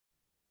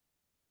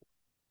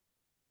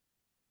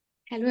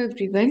Hello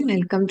everyone,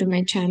 welcome to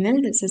my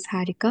channel. This is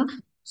Harika.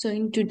 So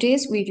in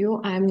today's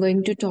video, I'm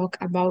going to talk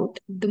about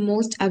the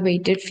most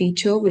awaited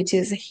feature, which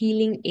is a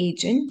healing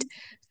agent.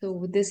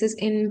 So this is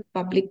in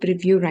public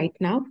preview right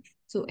now.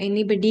 So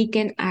anybody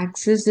can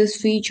access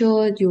this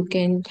feature. You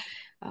can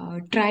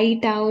try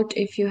it out.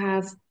 If you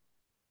have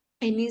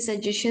any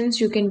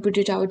suggestions, you can put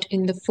it out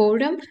in the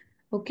forum.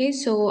 Okay,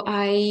 so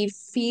I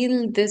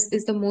feel this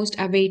is the most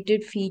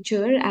awaited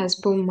feature as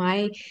per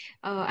my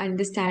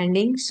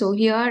understanding. So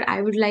here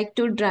I would like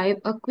to drive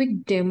a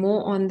quick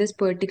demo on this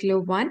particular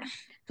one.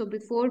 So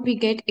before we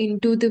get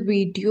into the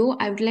video,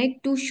 I would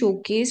like to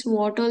showcase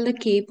what all the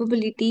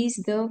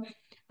capabilities the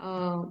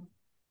uh,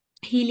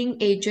 healing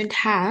agent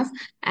have,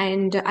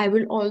 and I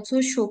will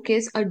also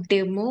showcase a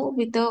demo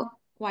with a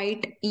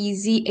quite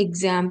easy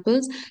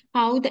examples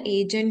how the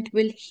agent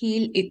will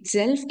heal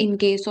itself in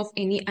case of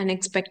any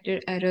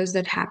unexpected errors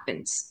that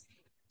happens.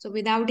 So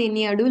without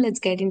any ado, let's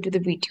get into the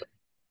video.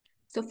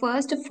 So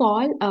first of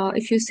all,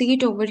 if you see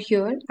it over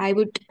here, I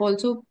would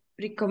also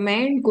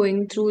recommend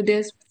going through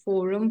this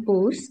forum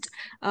post.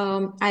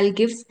 I'll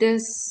give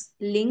this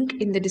link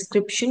in the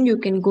description. You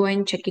can go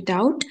and check it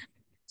out.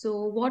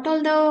 So what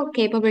all the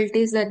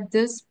capabilities that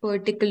this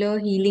particular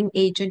healing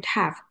agent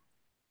have?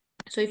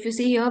 So if you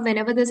see here,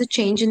 whenever there's a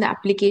change in the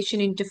application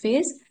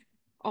interface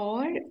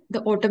or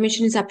the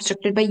automation is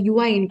obstructed by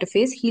UI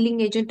interface, healing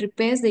agent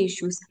repairs the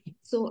issues.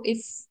 So if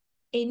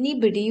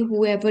anybody,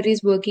 whoever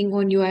is working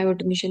on UI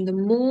automation, the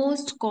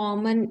most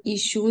common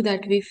issue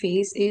that we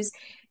face is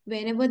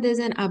whenever there's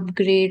an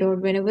upgrade or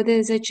whenever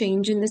there's a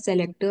change in the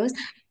selectors,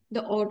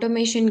 the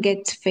automation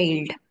gets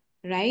failed,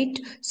 right?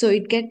 So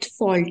it gets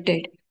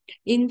faulted.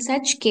 In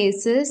such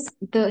cases,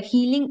 the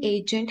healing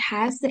agent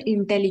has the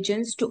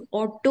intelligence to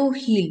auto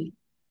heal,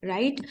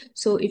 right?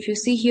 So if you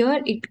see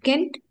here, it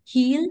can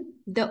heal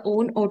the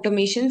own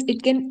automations.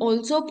 It can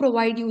also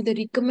provide you the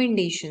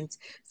recommendations.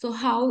 So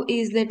how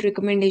is that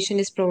recommendation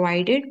is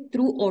provided?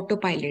 Through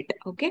autopilot.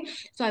 Okay,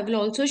 so I will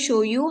also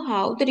show you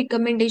how the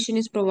recommendation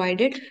is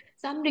provided.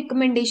 Some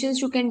recommendations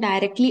you can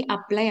directly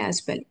apply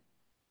as well,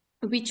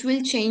 which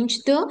will change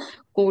the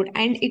code,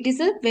 and it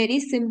is a very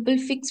simple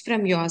fix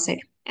from your side.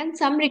 And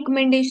some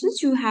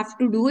recommendations you have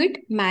to do it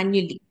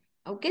manually.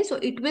 Okay, so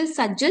it will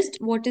suggest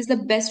what is the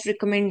best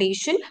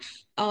recommendation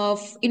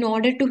of in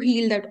order to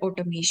heal that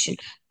automation.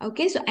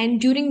 Okay, so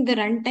and during the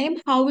runtime,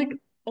 how it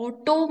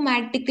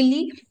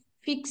automatically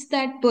fix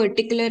that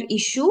particular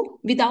issue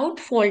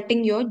without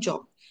faulting your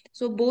job.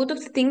 So both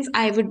of the things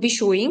I would be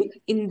showing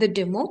in the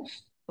demo.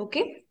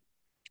 Okay,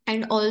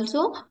 and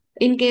also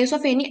in case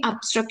of any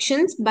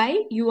obstructions by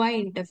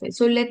UI interface.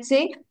 So let's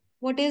say,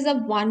 what is the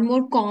one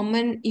more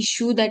common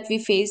issue that we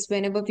face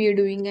whenever we are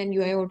doing an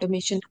UI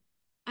automation?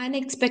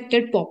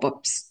 Unexpected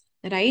pop-ups,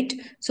 right?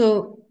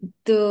 So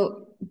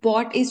the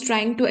bot is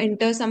trying to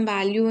enter some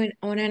value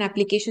on an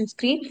application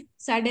screen.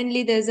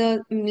 Suddenly there's a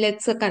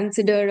let's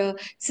consider a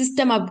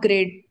system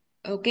upgrade.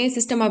 Okay,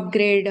 system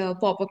upgrade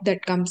pop-up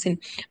that comes in,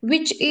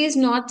 which is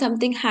not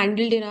something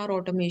handled in our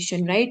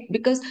automation, right?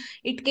 Because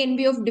it can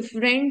be of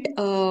different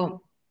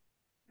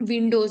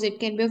windows, it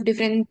can be of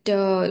different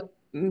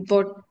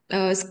what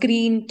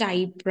screen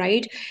type,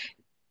 right?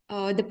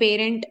 The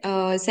parent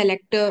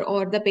selector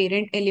or the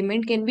parent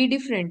element can be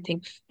different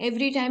thing.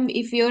 Every time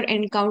if you're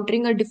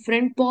encountering a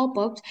different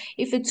pop-ups,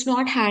 if it's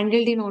not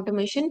handled in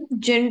automation,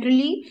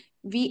 generally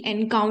we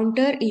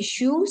encounter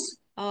issues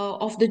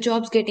of the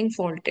jobs getting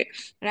faulted,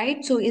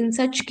 right? So in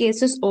such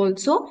cases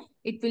also,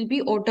 it will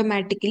be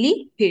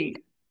automatically healed.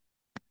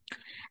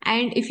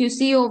 And if you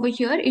see over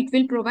here, it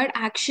will provide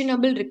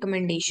actionable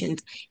recommendations.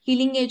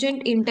 Healing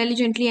agent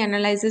intelligently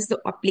analyzes the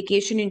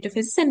application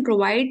interfaces and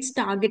provides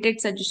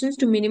targeted suggestions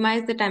to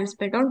minimize the time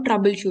spent on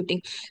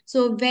troubleshooting.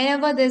 So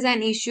wherever there's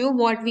an issue,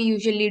 what we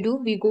usually do,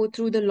 we go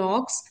through the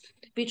logs,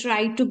 we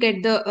try to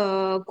get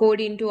the code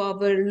into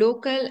our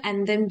local,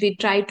 and then we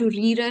try to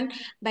rerun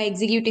by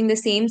executing the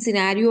same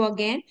scenario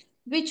again,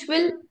 which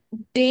will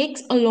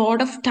takes a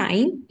lot of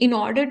time in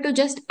order to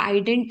just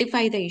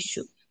identify the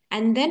issue.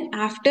 And then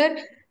after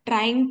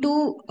trying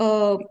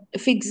to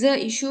fix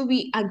the issue,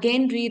 we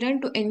again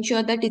rerun to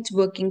ensure that it's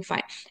working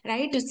fine,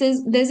 right? It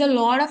says there's a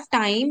lot of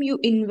time you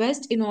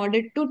invest in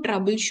order to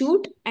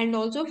troubleshoot and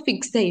also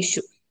fix the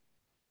issue.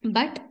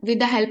 But with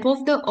the help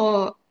of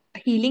the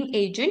healing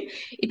agent,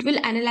 it will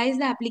analyze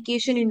the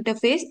application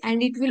interface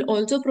and it will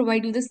also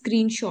provide you the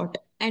screenshot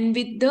and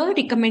with the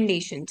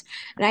recommendations,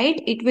 right?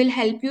 It will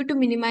help you to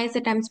minimize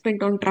the time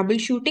spent on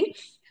troubleshooting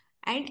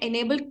and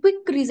enable quick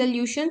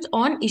resolutions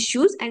on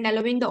issues and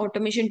allowing the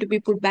automation to be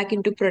put back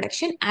into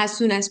production as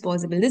soon as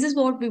possible. This is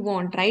what we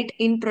want, right?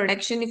 In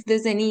production, if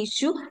there's any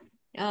issue,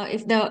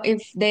 if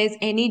there's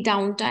any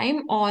downtime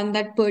on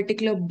that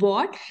particular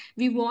bot,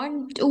 we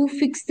want to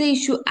fix the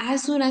issue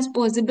as soon as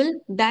possible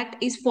that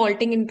is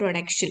faulting in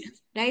production,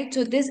 right?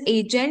 So this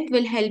agent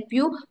will help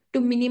you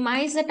to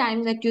minimize the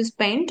time that you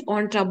spent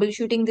on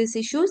troubleshooting these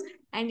issues,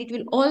 and it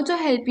will also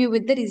help you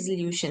with the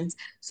resolutions.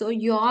 So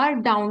your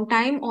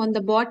downtime on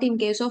the bot in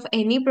case of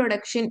any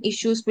production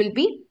issues will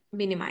be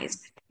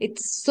minimized.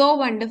 It's so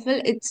wonderful.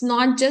 It's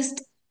not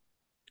just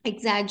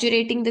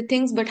exaggerating the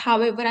things, but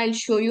however, I'll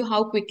show you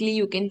how quickly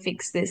you can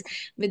fix this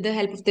with the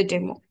help of the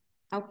demo.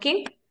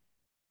 Okay.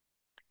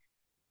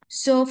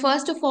 So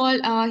first of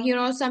all, here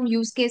are some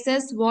use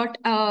cases what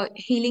a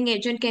healing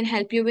agent can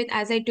help you with.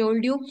 As I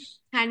told you,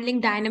 handling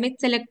dynamic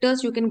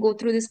selectors, you can go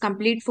through this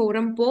complete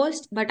forum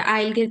post, but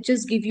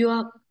just give you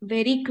a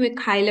very quick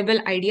high level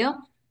idea.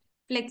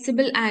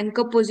 Flexible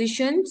anchor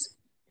positions,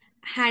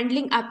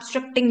 handling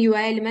obstructing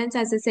UI elements,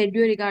 as I said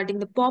you regarding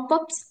the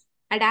pop-ups,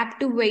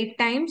 adaptive wait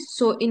times.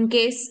 So in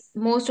case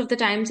most of the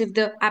times if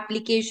the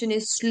application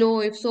is slow,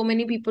 if so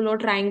many people are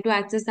trying to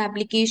access the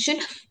application,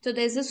 so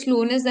there's a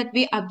slowness that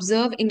we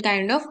observe in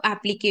kind of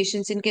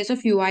applications in case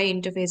of UI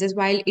interfaces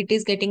while it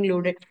is getting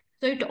loaded.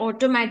 So it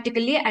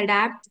automatically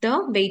adapts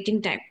the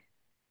waiting time,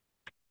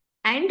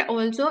 and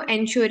also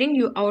ensuring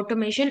your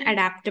automation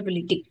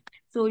adaptability.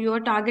 So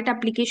your target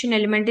application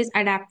element is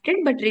adapted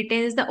but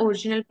retains the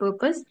original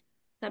purpose.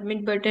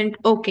 Submit button.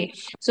 Okay.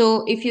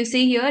 So if you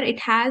see here, it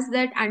has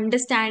that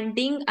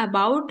understanding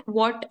about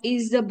what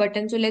is the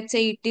button. So let's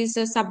say it is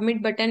a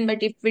submit button,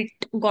 but if it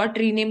got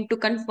renamed to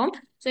confirm,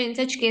 so in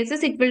such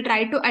cases, it will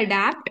try to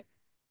adapt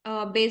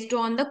based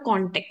on the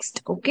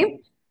context. Okay.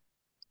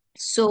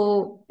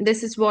 So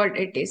this is what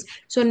it is.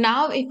 So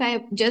now if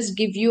I just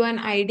give you an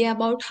idea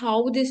about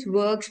how this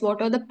works,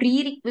 what are the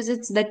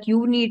prerequisites that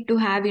you need to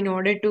have in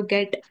order to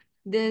get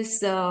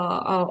this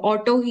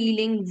auto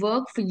healing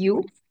work for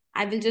you,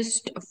 I will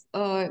just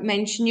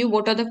mention you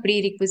what are the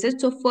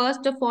prerequisites. So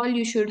first of all,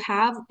 you should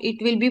have,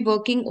 it will be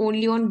working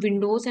only on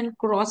Windows and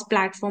cross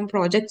platform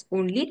projects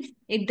only.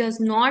 It does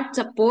not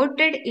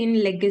supported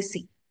in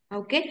legacy.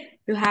 Okay,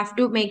 you have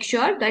to make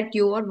sure that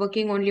you are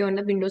working only on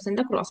the Windows and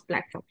the cross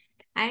platform,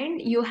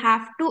 and you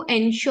have to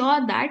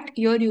ensure that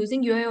you're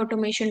using UI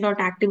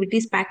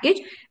automation.activities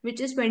package, which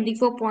is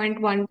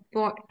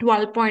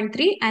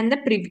 24.1.12.3, and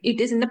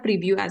it is in the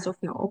preview as of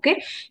now.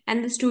 Okay,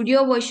 and the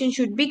studio version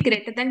should be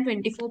greater than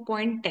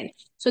 24.10.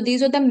 So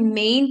these are the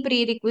main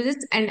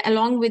prerequisites, and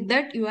along with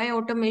that, UI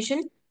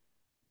automation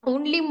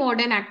only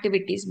modern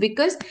activities,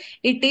 because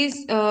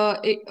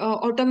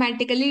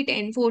automatically it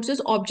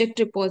enforces object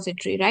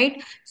repository,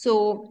 right?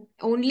 So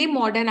only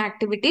modern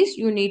activities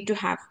you need to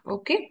have.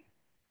 Okay,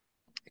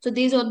 so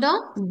these are the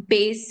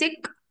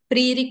basic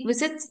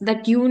prerequisites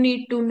that you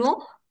need to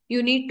know,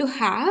 you need to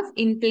have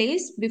in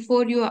place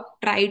before you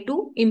try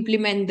to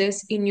implement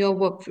this in your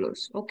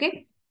workflows.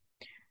 Okay.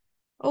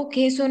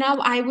 Okay, so now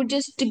I would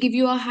just give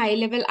you a high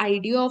level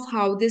idea of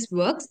how this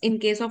works in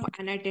case of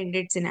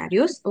unattended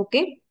scenarios.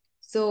 Okay.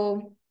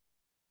 So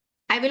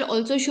I will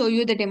also show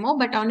you the demo,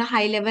 but on a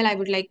high level, I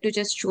would like to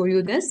just show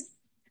you this.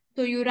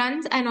 So you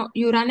run an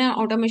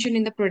automation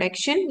in the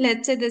production.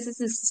 Let's say this is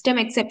a system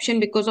exception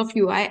because of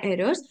UI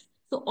errors.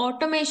 So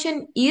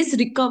automation is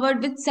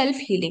recovered with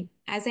self-healing.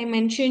 As I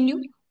mentioned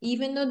you,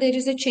 even though there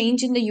is a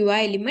change in the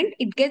UI element,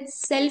 it gets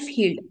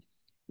self-healed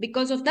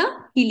because of the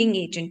healing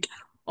agent.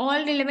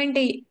 All relevant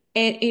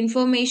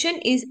information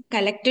is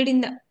collected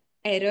in the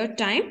error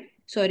time.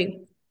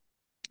 Sorry,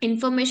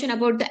 information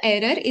about the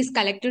error is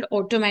collected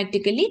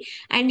automatically,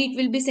 and it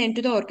will be sent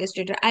to the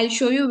orchestrator. I'll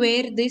show you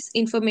where this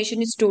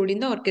information is stored in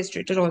the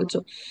orchestrator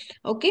also.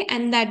 Okay,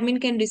 and the admin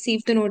can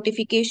receive the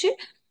notification.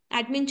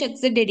 Admin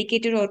checks the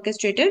dedicated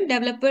orchestrator.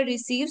 Developer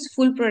receives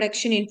full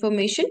production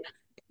information.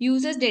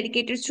 Users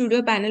dedicated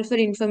studio panel for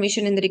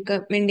information, and the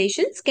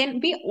recommendations can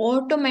be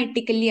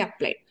automatically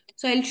applied.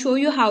 So I'll show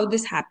you how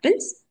this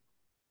happens,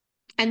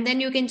 and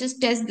then you can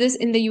just test this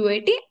in the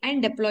UAT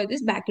and deploy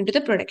this back into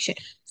the production.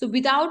 So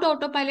without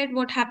autopilot,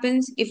 what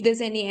happens if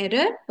there's any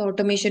error? The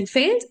automation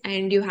fails,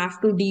 and you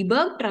have to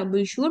debug,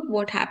 troubleshoot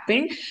what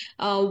happened,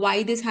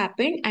 why this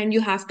happened, and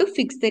you have to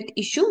fix that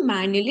issue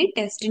manually,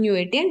 test in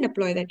UAT, and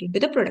deploy that into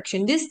the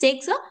production. This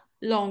takes a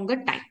longer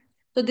time.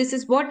 So this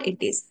is what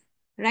it is,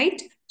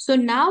 right? So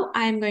now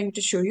I am going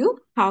to show you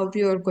how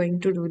we are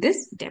going to do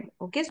this demo.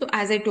 Okay, so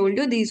as I told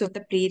you, these are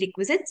the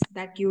prerequisites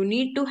that you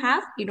need to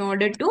have in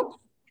order to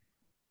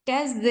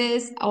test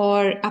this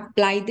or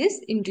apply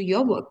this into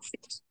your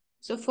workflows.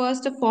 So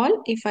first of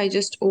all, if I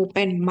just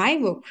open my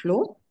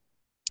workflow,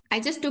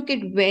 I just took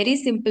it very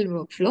simple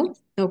workflow.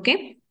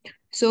 Okay.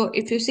 So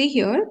if you see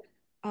here,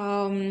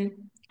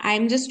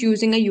 I'm just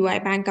using a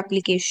UiBank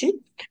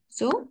application.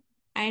 So,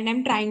 and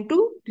I'm trying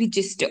to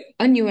register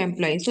a new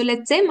employee. So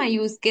let's say my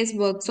use case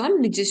works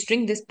on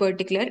registering this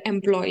particular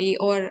employee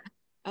or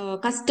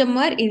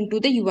customer into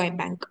the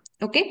UiBank.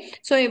 Okay.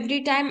 So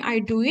every time I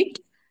do it,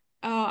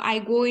 I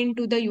go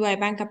into the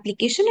UiBank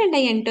application and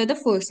I enter the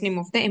first name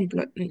of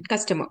the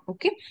customer.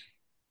 Okay.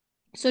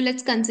 So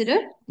let's consider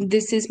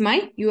this is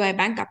my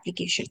UiBank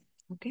application.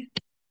 Okay.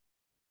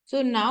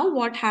 So now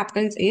what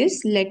happens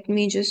is, let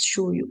me just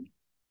show you.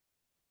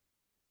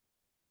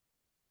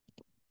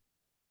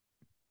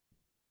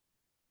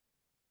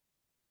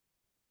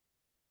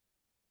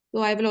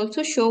 So I will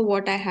also show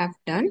what I have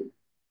done.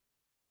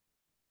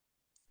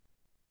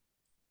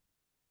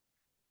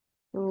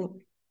 So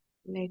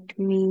let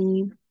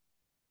me,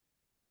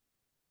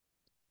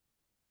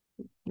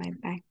 my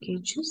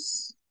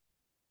packages.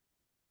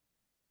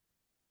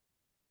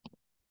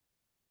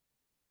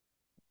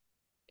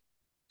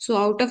 So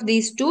out of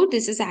these two,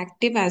 this is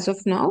active as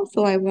of now.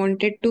 So I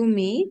wanted to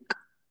make,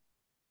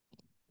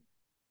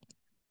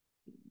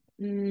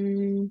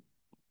 mm,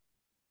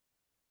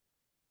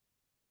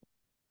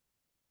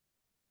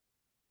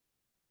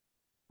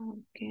 how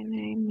can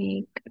I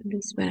make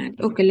this one?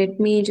 Okay, let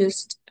me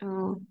just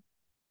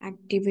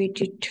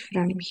activate it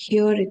from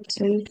here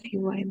itself,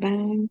 UI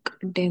Bank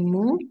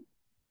demo,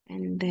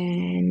 and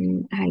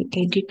then I'll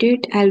edit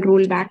it. I'll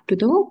roll back to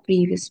the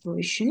previous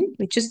version,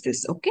 which is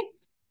this, okay?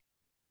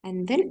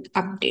 And then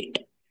update.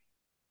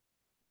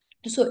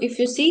 So if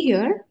you see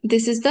here,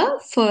 this is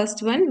the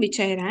first one which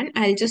I ran.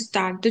 I'll just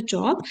start the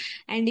job.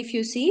 And if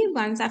you see,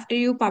 once after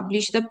you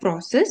publish the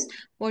process,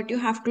 what you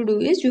have to do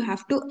is you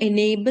have to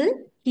enable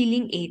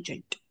healing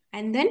agent.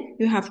 And then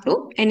you have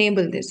to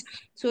enable this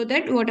so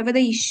that whatever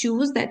the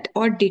issues that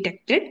are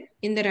detected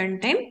in the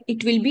runtime,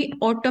 it will be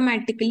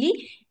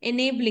automatically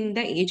enabling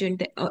the agent.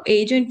 The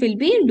agent will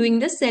be doing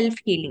the self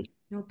healing.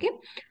 Okay.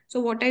 So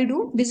what I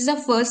do, this is the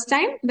first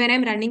time when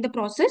I'm running the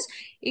process,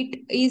 it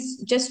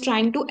is just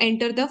trying to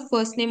enter the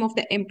first name of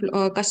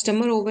the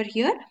customer over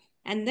here,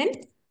 and then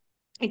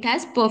it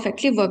has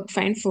perfectly worked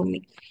fine for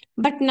me.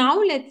 But now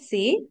let's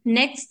say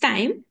next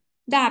time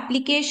the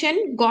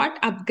application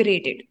got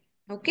upgraded.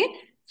 Okay,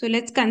 so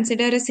let's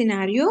consider a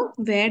scenario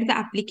where the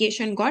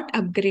application got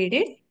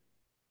upgraded.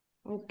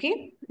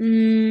 Okay,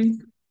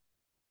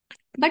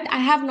 but I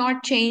have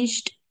not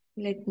changed.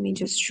 Let me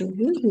just show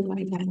you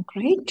UI bank,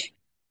 right?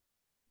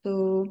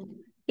 So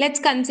let's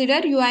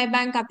consider UI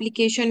bank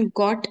application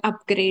got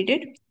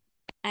upgraded,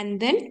 and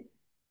then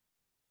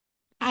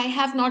I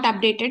have not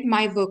updated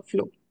my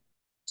workflow.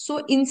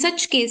 So in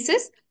such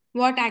cases,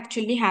 what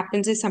actually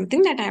happens is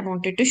something that I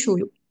wanted to show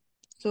you.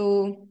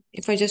 So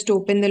if I just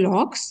open the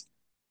logs,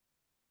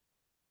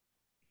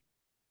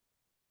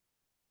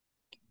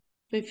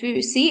 so if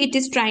you see, it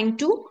is trying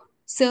to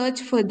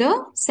search for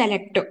the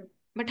selector.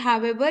 But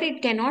however,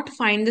 it cannot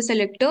find the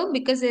selector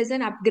because there's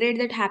an upgrade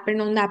that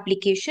happened on the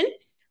application.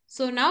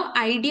 So now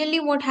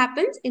ideally what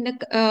happens in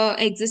the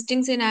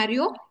existing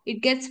scenario,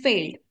 it gets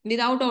failed.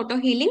 Without auto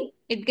healing,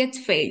 it gets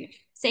failed,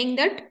 saying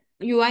that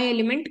UI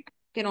element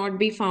cannot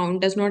be found,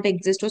 does not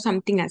exist or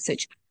something as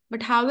such.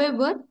 But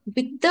however,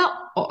 with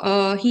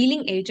the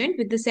healing agent,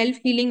 with the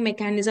self-healing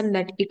mechanism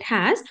that it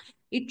has,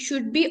 it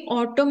should be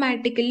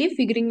automatically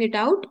figuring it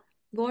out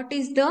what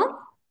is the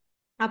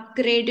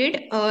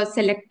upgraded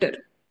selector,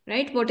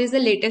 right? What is the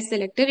latest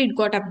selector it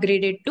got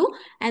upgraded to,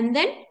 and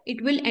then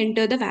it will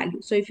enter the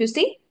value. So if you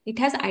see, it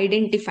has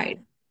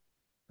identified.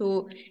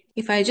 So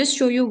if I just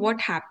show you what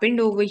happened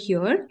over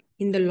here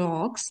in the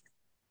logs,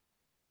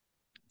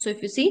 so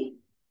if you see,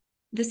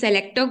 the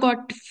selector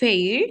got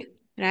failed,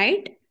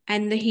 right?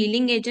 And the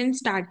healing agent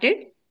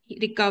started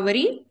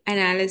recovery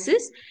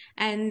analysis,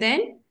 and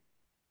then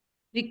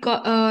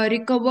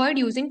recovered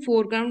using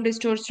foreground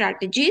restore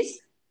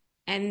strategies,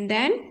 and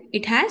then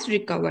it has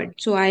recovered.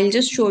 So I'll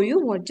just show you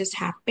what just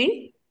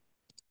happened.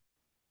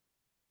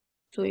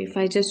 So if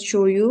I just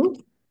show you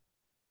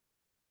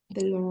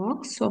the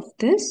logs of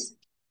this,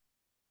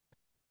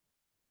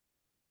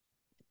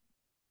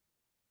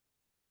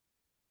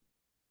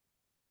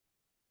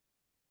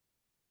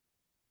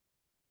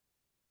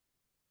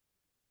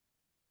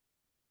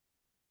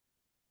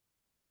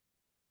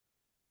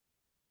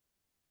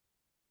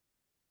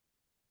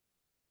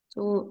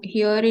 so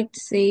here it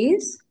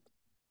says,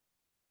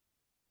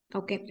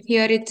 okay,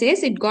 here it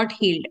says it got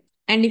healed.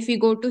 And if we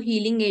go to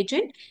healing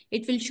agent,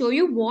 it will show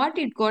you what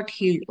it got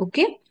healed.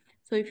 Okay.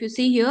 So if you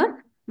see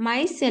here,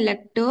 my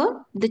selector,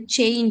 the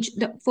change,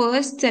 the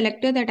first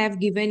selector that I've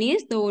given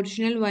is the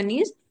original one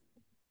is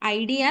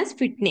ID as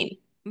fit name,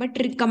 but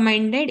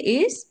recommended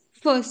is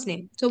first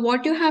name. So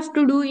what you have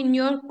to do in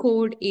your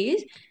code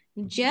is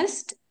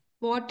just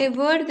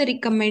whatever the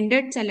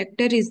recommended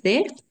selector is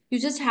there, you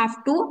just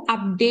have to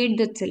update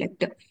that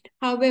selector.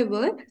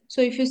 However,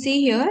 so if you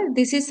see here,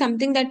 this is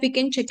something that we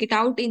can check it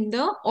out in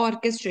the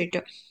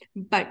orchestrator.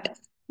 But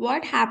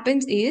what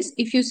happens is,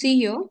 if you see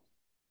here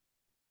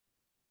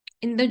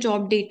in the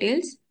job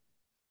details,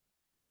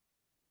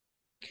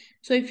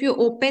 so if you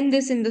open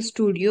this in the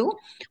studio,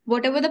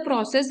 whatever the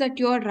process that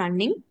you are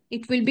running,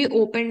 it will be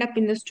opened up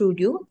in the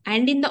studio,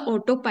 and in the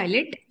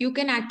autopilot, you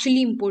can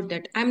actually import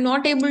that. I'm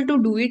not able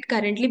to do it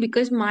currently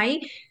because my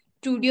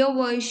studio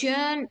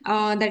version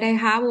that I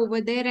have over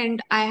there and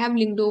I have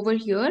linked over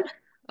here.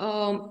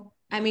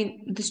 I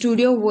mean, the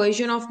studio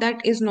version of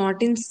that is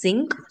not in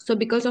sync. So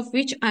because of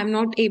which I'm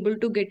not able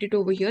to get it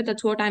over here.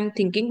 That's what I'm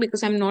thinking,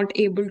 because I'm not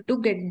able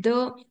to get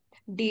the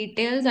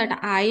details that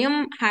I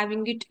am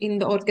having it in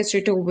the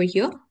orchestrator over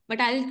here. But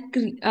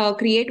I'll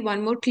create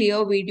one more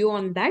clear video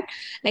on that,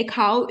 like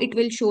how it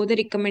will show the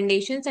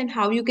recommendations and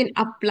how you can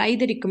apply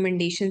the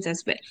recommendations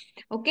as well.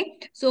 Okay,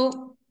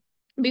 so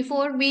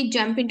before we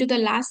jump into the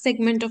last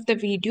segment of the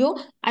video,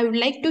 I would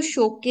like to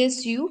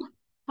showcase you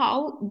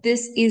how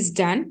this is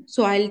done.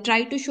 So I'll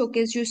try to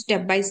showcase you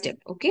step by step.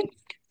 Okay,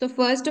 so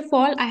first of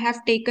all, I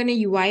have taken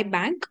a UI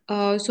bank.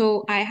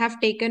 So I have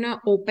taken a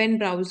open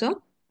browser.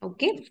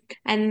 Okay,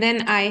 and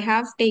then I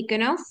have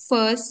taken a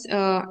first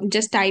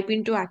just type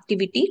into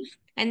activity,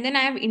 and then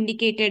I have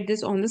indicated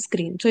this on the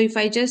screen. So if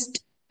I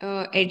just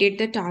edit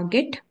the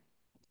target,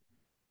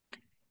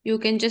 you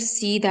can just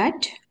see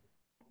that,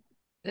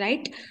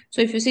 right?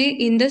 So if you see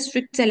in the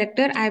strict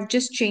selector, I've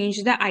just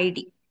changed the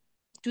ID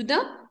to the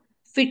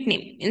fit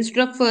name.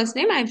 Instead of first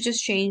name, I've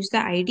just changed the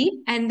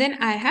ID and then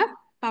I have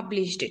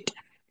published it,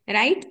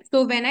 right?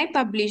 So when I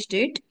published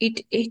it,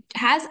 it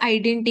has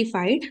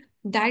identified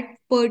that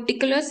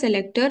particular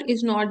selector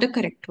is not the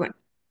correct one,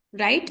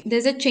 right?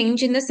 There's a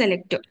change in the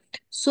selector.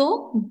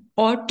 So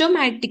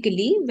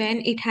automatically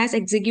when it has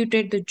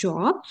executed the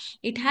job,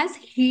 it has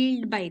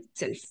healed by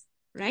itself,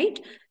 right?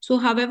 So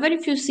however,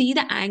 if you see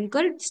the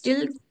anchor,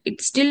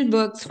 it still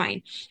works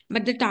fine,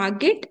 but the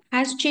target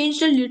has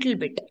changed a little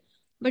bit,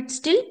 but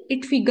still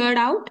it figured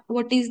out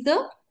what is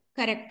the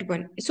correct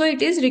one. So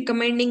it is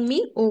recommending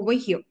me over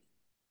here,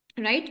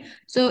 right?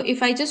 So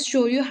if I just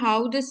show you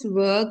how this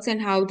works and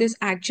how this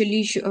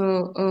actually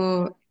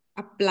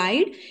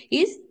applied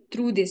is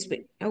through this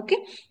way, okay?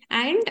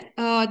 And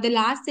the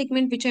last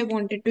segment which I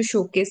wanted to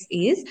showcase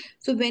is,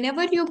 so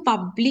whenever you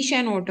publish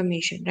an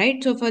automation,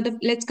 right? So for the,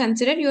 let's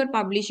consider you're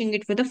publishing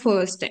it for the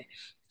first time.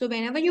 So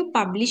whenever you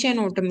publish an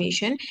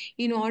automation,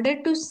 in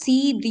order to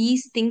see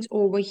these things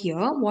over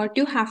here, what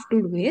you have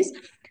to do is,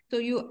 so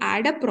you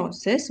add a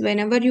process.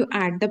 Whenever you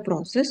add the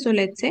process, so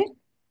let's say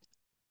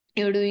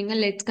you're doing a,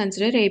 let's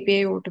consider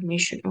API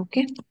automation,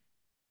 okay?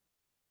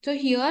 So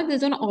here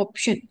there's an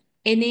option,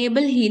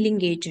 enable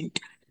healing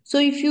agent. So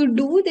if you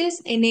do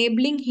this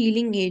enabling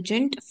healing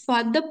agent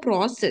for the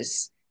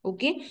process,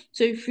 okay?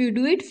 So if you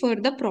do it for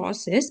the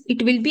process,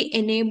 it will be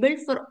enabled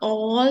for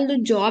all the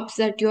jobs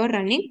that you're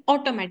running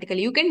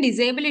automatically. You can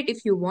disable it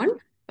if you want,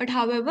 but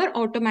however,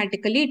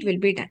 automatically it will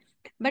be done.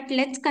 But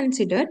let's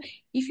consider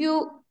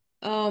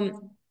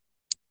um,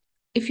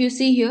 if you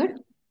see here,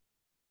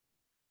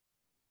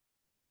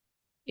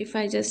 if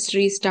I just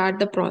restart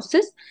the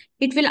process,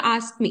 it will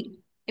ask me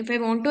if I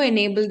want to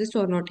enable this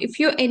or not. If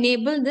you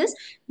enable this,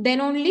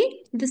 then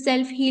only the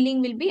self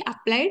healing will be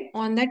applied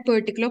on that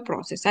particular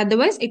process.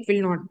 Otherwise, it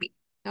will not be.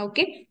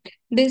 Okay.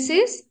 This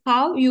is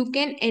how you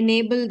can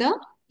enable the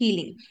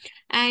healing.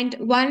 And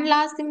one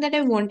last thing that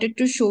I wanted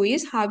to show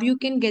is how you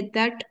can get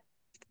that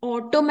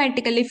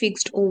automatically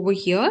fixed over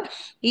here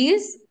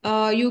is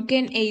you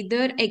can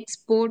either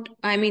export,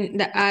 I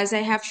mean, as I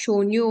have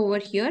shown you over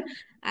here,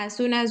 as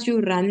soon as you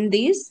run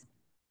this,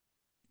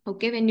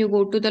 okay, when you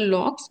go to the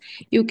logs,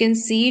 you can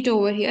see it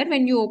over here.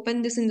 When you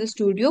open this in the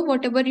studio,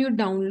 whatever you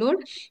download,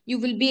 you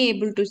will be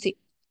able to see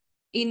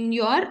in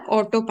your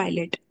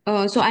autopilot.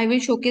 So I will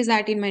showcase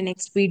that in my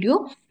next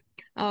video.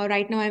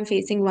 Right now I'm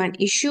facing one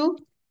issue.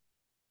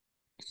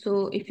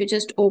 So if you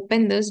just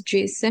open this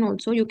JSON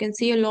also, you can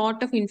see a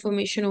lot of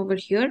information over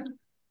here.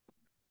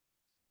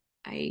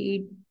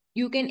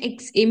 You can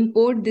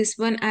import this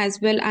one as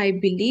well, I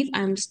believe.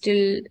 I'm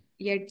still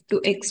yet to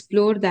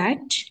explore that.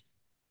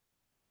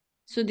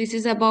 So this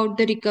is about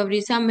the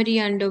recovery summary,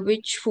 under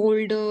which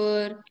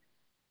folder,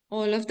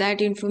 all of that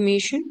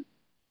information,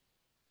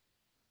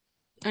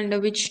 under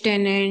which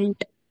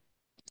tenant.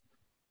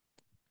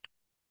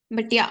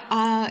 But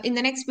yeah, in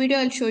the next video,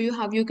 I'll show you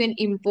how you can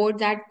import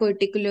that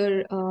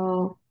particular,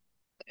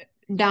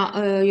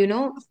 you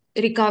know,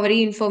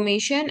 recovery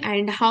information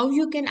and how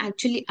you can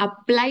actually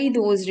apply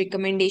those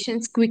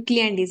recommendations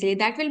quickly and easily.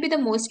 That will be the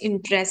most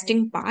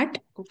interesting part,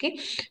 okay?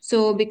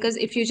 So because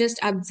if you just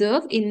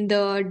observe in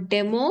the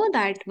demo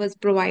that was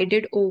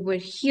provided over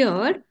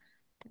here,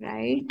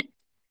 right?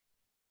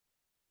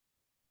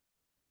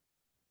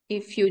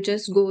 If you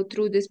just go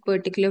through this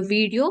particular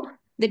video,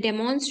 that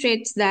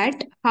demonstrates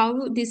that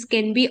how this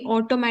can be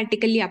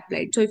automatically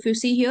applied. So if you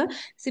see here,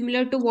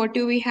 similar to what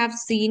we have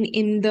seen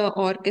in the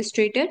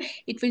orchestrator,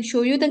 it will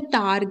show you the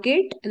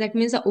target, that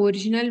means the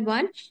original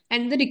one,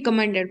 and the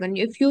recommended one.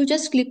 If you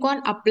just click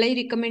on apply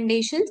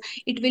recommendations,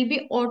 it will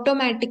be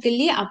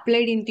automatically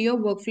applied into your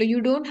workflow.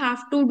 You don't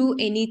have to do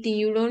anything.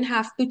 You don't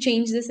have to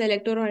change the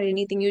selector or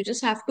anything. You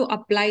just have to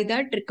apply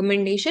that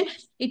recommendation.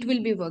 It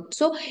will be worked.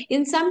 So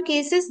in some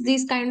cases,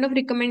 these kind of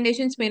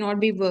recommendations may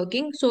not be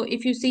working. So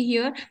if you see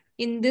here,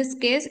 in this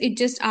case, it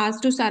just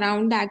asks to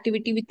surround the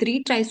activity with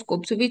three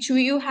triscopes, which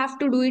you have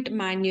to do it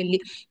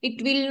manually.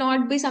 It will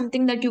not be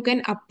something that you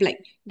can apply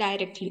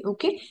directly,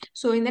 okay?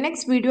 So in the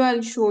next video,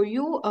 I'll show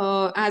you,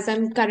 as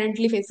I'm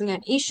currently facing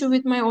an issue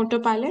with my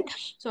autopilot.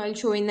 So I'll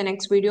show in the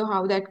next video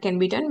how that can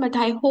be done. But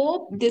I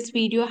hope this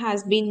video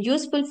has been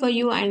useful for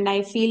you and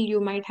I feel you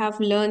might have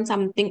learned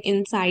something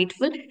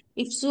insightful.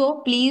 If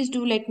so, please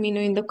do let me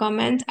know in the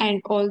comments,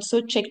 and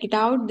also check it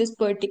out, this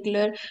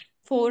particular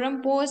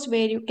forum post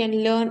where you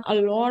can learn a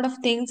lot of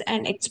things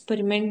and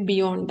experiment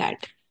beyond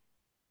that.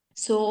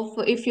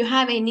 So if you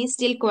have any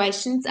still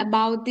questions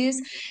about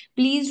this,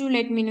 please do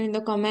let me know in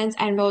the comments,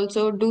 and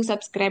also do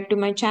subscribe to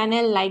my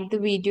channel, like the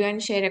video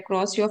and share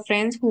across your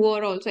friends who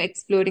are also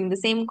exploring the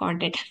same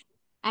content.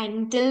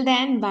 Until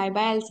then, bye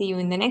bye. I'll see you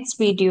in the next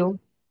video.